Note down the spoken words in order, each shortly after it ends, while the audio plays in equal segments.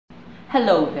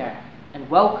Hello there, and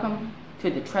welcome to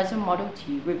the Trezor Model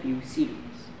T review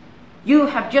series. You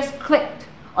have just clicked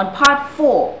on part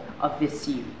 4 of this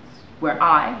series, where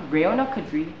I, Rayyann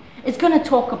Alqadry, is going to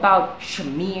talk about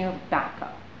Shamir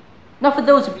backup. Now, for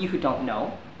those of you who don't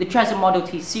know, the Trezor Model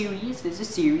T series is a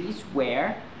series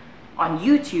where, on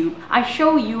YouTube, I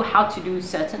show you how to do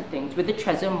certain things with the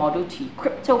Trezor Model T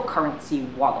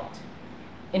cryptocurrency wallet.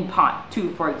 In part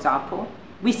 2, for example,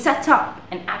 we set up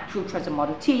an actual Trezor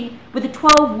Model T with a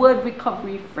 12-word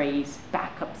recovery phrase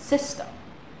backup system.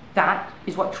 That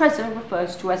is what Trezor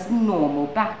refers to as the normal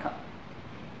backup.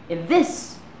 In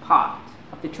this part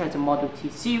of the Trezor Model T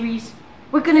series,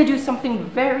 we're going to do something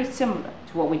very similar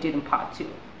to what we did in part 2.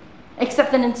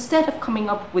 Except that instead of coming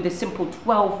up with a simple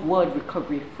 12-word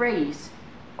recovery phrase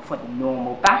for the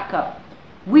normal backup,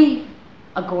 we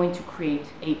are going to create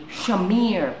a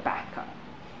Shamir backup.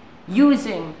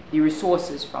 Using the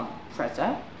resources from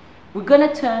Trezor, we're going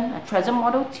to turn a Trezor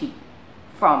Model T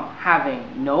from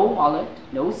having no wallet,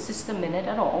 no system in it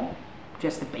at all,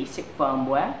 just the basic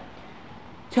firmware,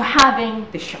 to having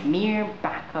the Shamir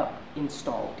backup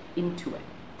installed into it,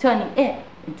 turning it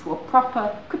into a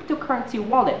proper cryptocurrency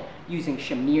wallet using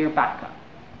Shamir backup.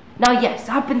 Now yes,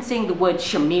 I've been saying the word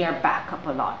Shamir backup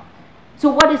a lot. So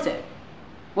what is it?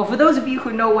 Well, for those of you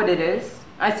who know what it is,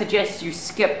 I suggest you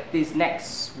skip these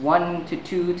next 1 to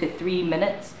 2 to 3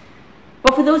 minutes.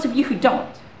 But for those of you who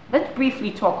don't, let's briefly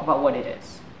talk about what it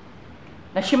is.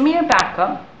 Now, Shamir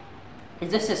backup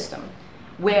is a system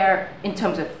where, in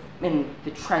terms of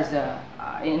the Trezor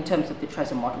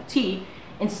Model T,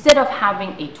 instead of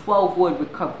having a 12-word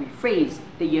recovery phrase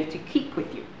that you have to keep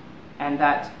with you, and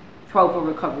that 12-word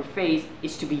recovery phrase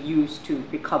is to be used to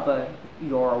recover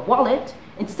your wallet,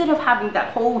 instead of having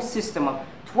that whole system of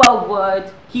 12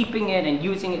 words, keeping it and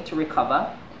using it to recover,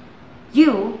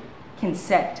 you can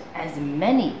set as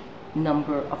many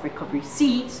number of recovery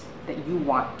seeds that you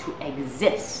want to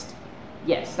exist.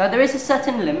 Yes, now there is a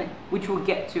certain limit, which we'll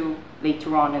get to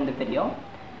later on in the video,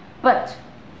 but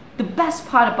the best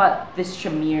part about this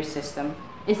Shamir system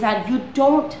is that you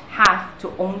don't have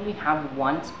to only have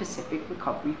one specific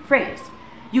recovery phrase.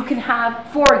 You can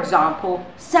have, for example,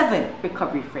 7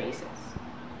 recovery phrases.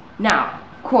 Now,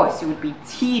 of course, it would be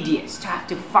tedious to have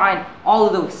to find all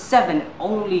of those 7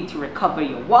 only to recover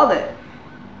your wallet.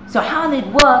 So how it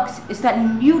works is that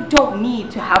you don't need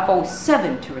to have all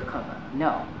 7 to recover.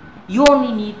 No, you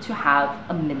only need to have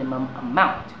a minimum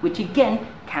amount, which again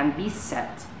can be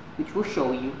set, which we'll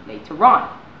show you later on.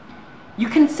 You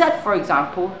can set, for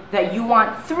example, that you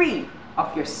want 3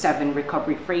 of your 7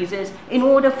 recovery phrases in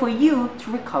order for you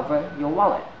to recover your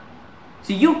wallet.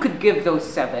 So you could give those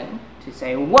 7 to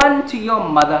say 1 to your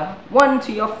mother, 1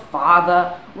 to your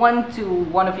father, 1 to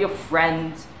one of your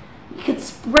friends. You could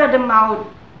spread them out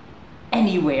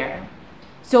anywhere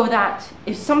so that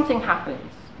if something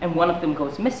happens and one of them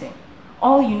goes missing,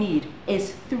 all you need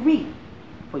is 3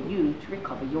 for you to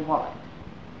recover your wallet.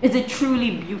 It's a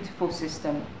truly beautiful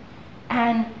system,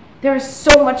 and there is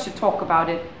so much to talk about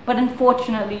it, but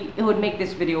unfortunately it would make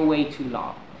this video way too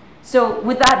long. So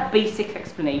with that basic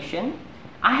explanation,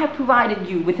 I have provided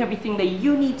you with everything that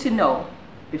you need to know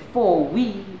before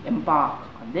we embark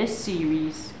on this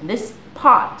series and this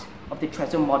part of the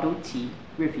Trezor Model T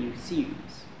review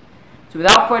series. So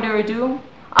without further ado,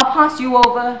 I'll pass you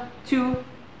over to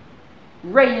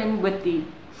Rayyann with the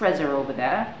Trezor over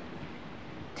there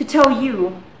to tell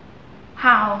you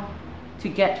how to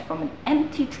get from an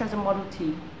empty Trezor Model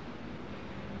T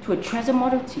to a Trezor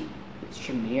Model T with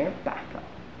Shamir backup.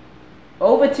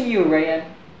 Over to you,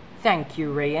 Rayyann. Thank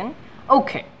you, Rayyann.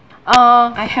 Okay,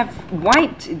 I have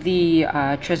wiped the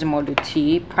Trezor Model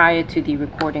T prior to the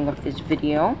recording of this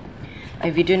video.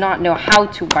 If you do not know how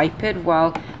to wipe it,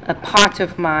 well, a part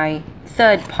of my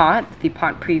third part, the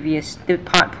part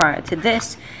prior to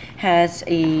this, has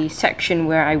a section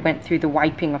where I went through the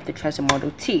wiping of the Trezor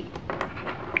Model T.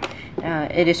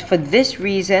 It is for this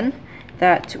reason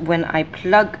that when I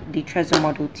plug the Trezor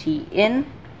Model T in,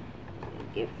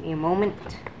 give me a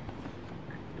moment.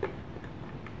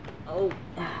 Oh,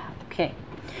 okay.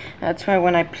 That's why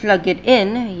when I plug it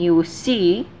in, you will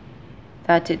see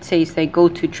that it says they go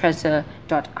to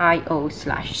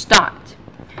trezor.io/start.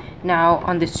 Now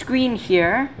on the screen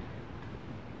here,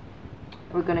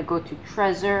 we're going to go to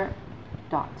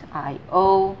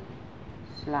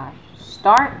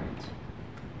trezor.io/start.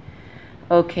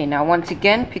 Okay, now once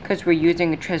again, because we're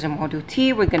using a Trezor Model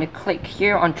T, we're going to click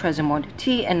here on Trezor Model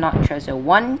T and not Trezor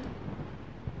 1.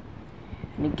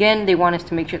 And again, they want us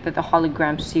to make sure that the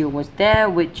hologram seal was there,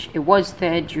 which it was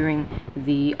there during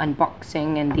the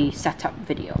unboxing and the setup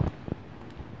video.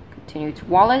 Continue to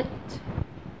wallet.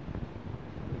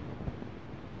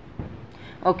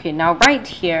 Okay, now right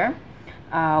here,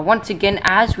 once again,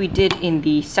 as we did in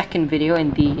the second video,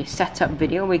 in the setup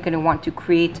video, we're going to want to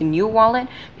create a new wallet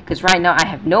because right now I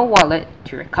have no wallet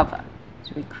to recover.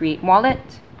 So we create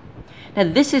wallet. Now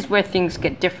this is where things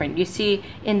get different. You see,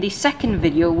 in the second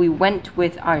video, we went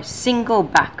with our single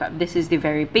backup. This is the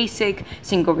very basic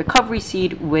single recovery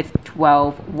seed with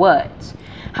 12 words.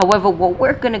 However, what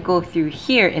we're going to go through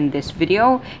here in this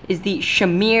video is the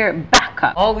Shamir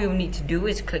backup. All we will need to do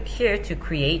is click here to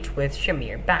create with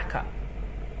Shamir backup.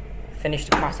 Finish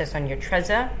the process on your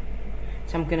Trezor.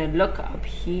 So I'm going to look up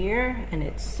here and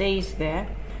it says there,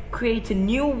 create a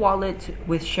new wallet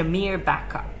with Shamir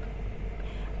backup.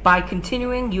 By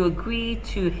continuing, you agree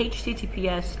to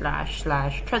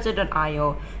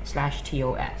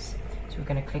https://trezor.io/tos. So we're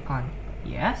going to click on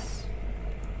yes.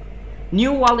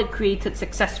 New wallet created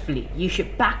successfully. You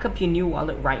should back up your new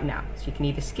wallet right now. So you can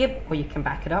either skip or you can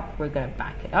back it up. We're going to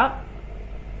back it up.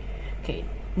 Okay.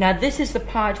 Now this is the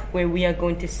part where we are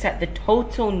going to set the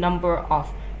total number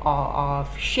of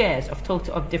shares, of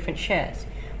different shares,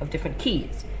 of different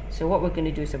keys. So what we're going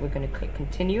to do is that we're going to click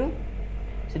continue.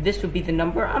 So this would be the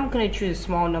number. I'm going to choose a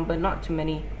small number, not too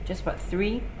many, just about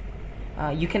 3.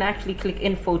 You can actually click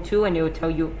info too, and it will tell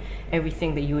you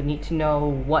everything that you would need to know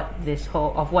what this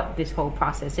whole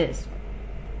process is.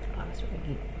 So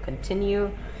we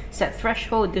continue. Set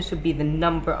threshold. This would be the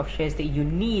number of shares that you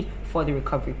need for the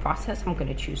recovery process. I'm going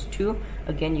to choose 2.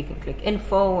 Again, you can click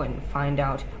info and find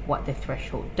out what the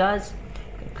threshold does.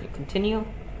 You can click continue.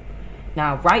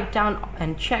 Now write down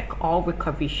and check all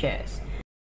recovery shares.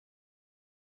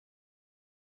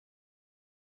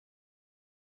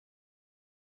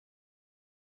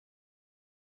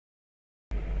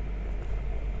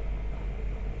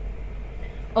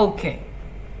 Okay,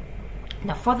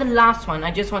 now for the last one,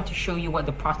 I just want to show you what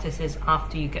the process is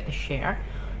after you get the share.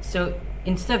 So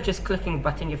instead of just clicking a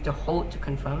button, you have to hold to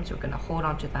confirm. So we're going to hold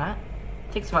on to that.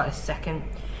 It takes about a second.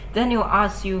 Then it will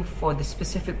ask you for the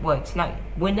specific words. Now,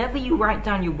 whenever you write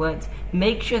down your words,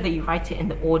 make sure that you write it in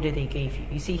the order they gave you.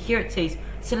 You see here it says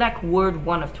select word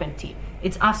 1 of 20.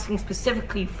 It's asking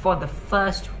specifically for the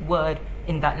first word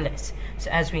in that list. So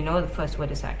as we know, the first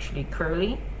word is actually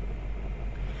curly.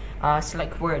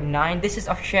 Select word 9. This is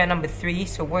of share number 3.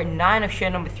 So word 9 of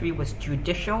share number 3 was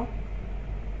judicial.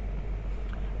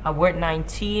 Word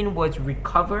 19 was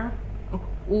recover.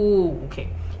 Oh, okay.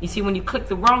 You see, when you click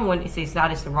the wrong one, it says that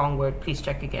is the wrong word. Please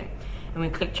check again. And when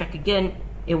you click check again,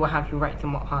 it will have you write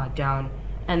them down.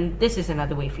 And this is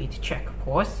another way for you to check, of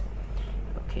course.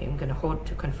 Okay, I'm going to hold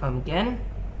to confirm again.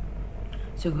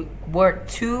 So word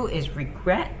 2 is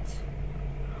regret.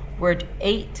 Word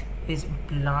 8 is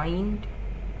blind.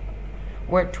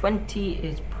 Word 20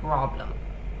 is problem.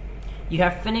 You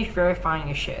have finished verifying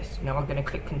your shares. Now we're going to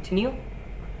click continue.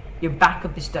 Your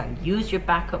backup is done. Use your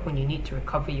backup when you need to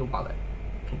recover your wallet.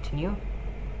 Continue.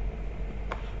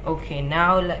 Okay,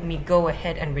 now let me go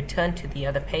ahead and return to the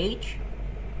other page.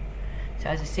 So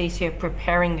as it says here,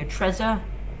 preparing your Trezor.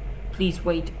 Please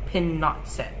wait, pin not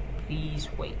set. Please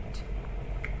wait.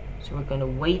 So we're going to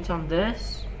wait on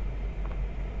this.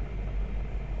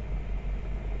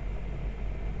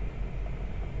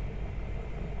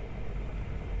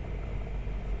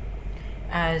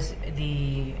 As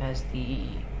the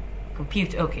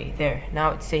computer, okay, there.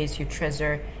 Now it says your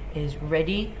Trezor is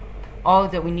ready. All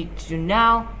that we need to do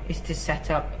now is to set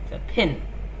up the pin.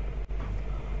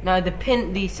 Now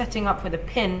the setting up for the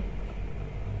pin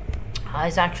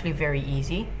is actually very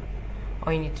easy.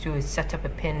 All you need to do is set up a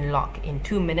pin lock in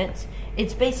 2 minutes.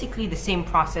 It's basically the same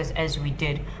process as we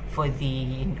did for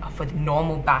the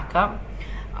normal backup.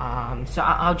 So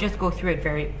I'll just go through it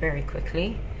very, very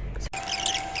quickly.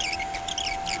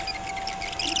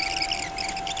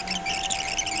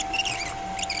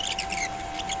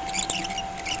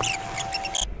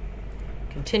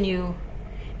 Continue,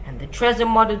 and the Trezor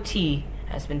Model T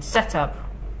has been set up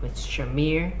with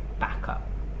Shamir backup.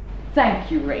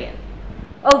 Thank you, Rayyann.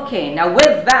 Okay, now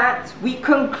with that, we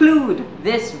conclude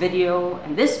this video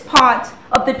and this part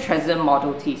of the Trezor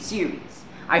Model T series.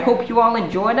 I hope you all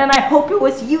enjoyed and I hope it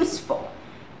was useful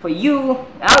for you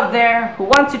out there who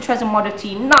want to Trezor Model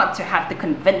T not to have the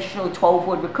conventional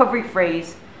 12-word recovery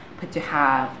phrase, but to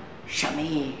have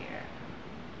Shamir.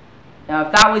 Now,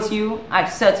 if that was you, I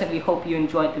certainly hope you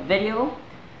enjoyed the video.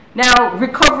 Now,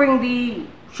 recovering the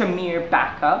Shamir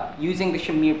backup, using the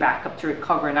Shamir backup to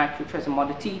recover an actual Trezor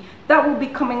Model T, that will be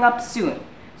coming up soon.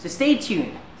 So stay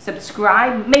tuned,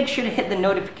 subscribe, make sure to hit the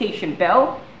notification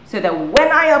bell so that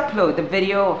when I upload the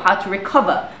video of how to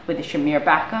recover with the Shamir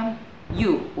backup,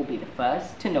 you will be the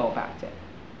first to know about it.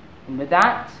 And with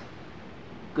that,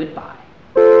 goodbye.